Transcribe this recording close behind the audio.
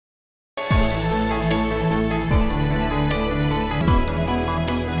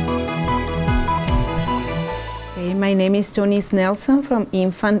My name is Tony Nelson from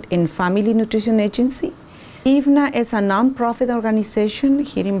Infant and Family Nutrition Agency. Ifna is a non-profit organization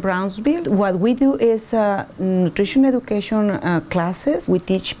here in Brownsville. What we do is nutrition education classes. We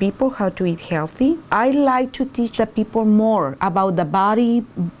teach people how to eat healthy. I like to teach the people more about the body,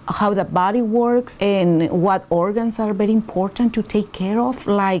 how the body works, and what organs are very important to take care of,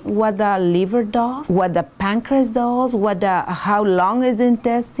 like what the liver does, what the pancreas does, how long is the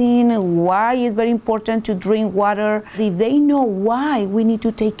intestine, why it's very important to drink water. If they know why we need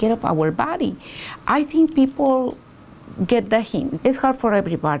to take care of our body, I think people get the hint. It's hard for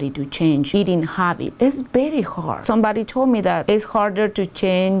everybody to change eating habit. It's very hard. Somebody told me that it's harder to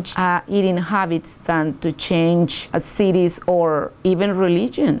change eating habits than to change cities or even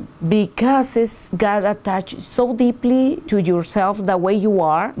religion, because it's got attached so deeply to yourself, the way you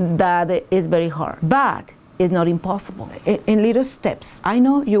are, that it's very hard. But it's not impossible. In little steps. I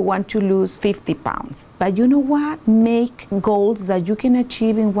know you want to lose 50 pounds, but you know what? Make goals that you can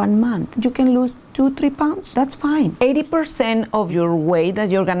achieve in 1 month. You can lose 2-3 pounds, that's fine. 80% of your weight that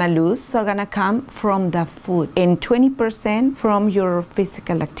you're gonna lose are gonna come from the food, and 20% from your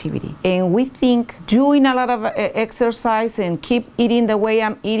physical activity. And we think doing a lot of exercise and keep eating the way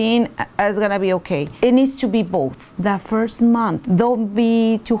I'm eating is gonna be okay. It needs to be both. The first month, don't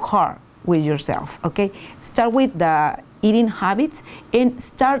be too hard with yourself, okay? Start with the eating habits and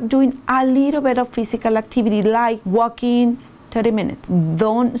start doing a little bit of physical activity, like walking 30 minutes.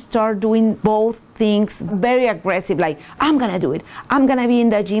 Don't start doing both things very aggressive, like I'm gonna do it. I'm gonna be in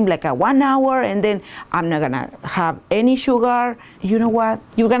the gym like 1 hour and then I'm not gonna have any sugar. You know what?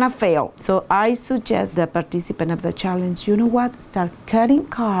 You're gonna fail. So I suggest the participant of the challenge, you know what? Start cutting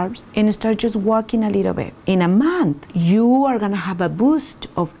carbs and start just walking a little bit. In a month, you are gonna have a boost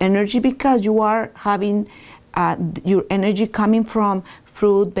of energy because you are having your energy coming from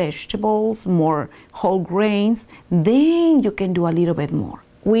fruit, vegetables, more whole grains. Then you can do a little bit more.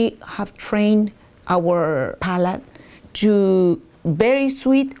 We have trained our palate to very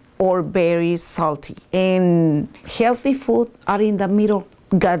sweet or very salty. And healthy food are in the middle.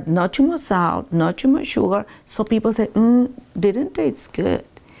 Got not too much salt, not too much sugar. So people say, didn't taste good.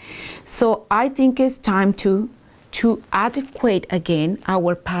 So I think it's time to adequate again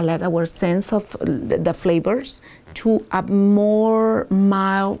our palate, our sense of the flavors, to a more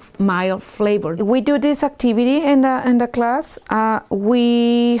mild flavor. We do this activity in the class.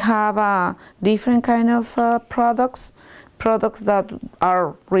 We have different kind of products that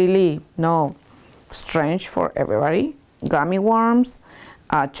are really strange for everybody. Gummy worms,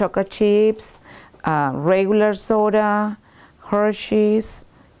 chocolate chips, regular soda, Hershey's,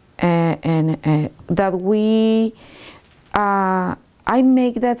 and that we I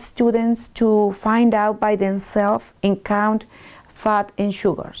make that students to find out by themselves and count fat and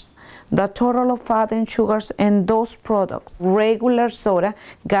sugars. The total of fat and sugars in those products. Regular soda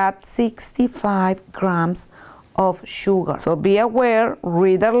got 65 grams of sugar. So be aware,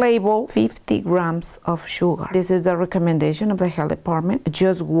 read the label, 50 grams of sugar. This is the recommendation of the health department.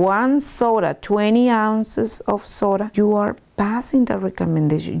 Just one soda, 20 ounces of soda, you are passing the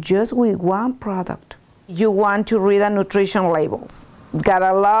recommendation just with one product. You want to read the nutrition labels. Got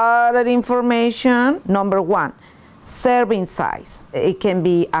a lot of information. Number one, serving size. It can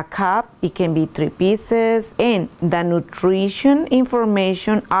be a cup, it can be 3 pieces, and the nutrition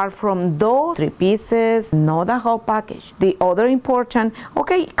information are from those 3 pieces, not the whole package. The other important,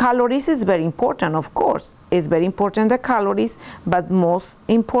 calories is very important, of course. It's very important, the calories, but most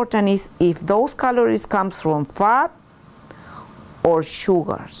important is if those calories comes from fat or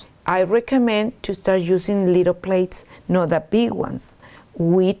sugars. I recommend to start using little plates, not the big ones.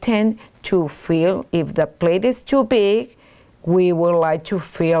 We tend to feel if the plate is too big, we would like to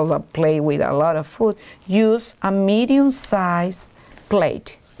fill the plate with a lot of food. Use a medium-sized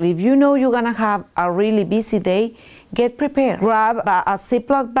plate. If you know you're gonna have a really busy day, get prepared. Grab a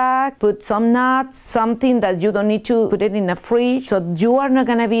Ziploc bag, put some nuts, something that you don't need to put it in the fridge, so you are not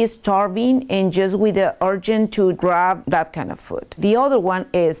gonna be starving and just with the urgent to grab that kind of food. The other one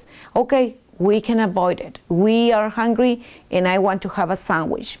is, we can avoid it. We are hungry and I want to have a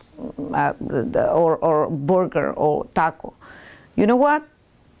sandwich or burger or taco. You know what?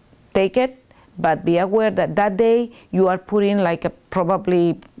 Take it, but be aware that that day you are putting like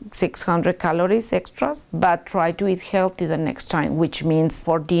probably 600 calories extras, but try to eat healthy the next time, which means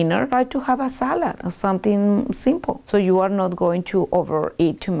for dinner, try to have a salad or something simple. So you are not going to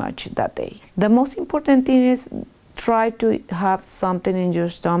overeat too much that day. The most important thing is try to have something in your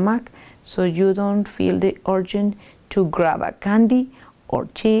stomach so you don't feel the urgent to grab a candy or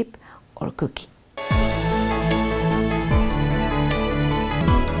chip or cookie.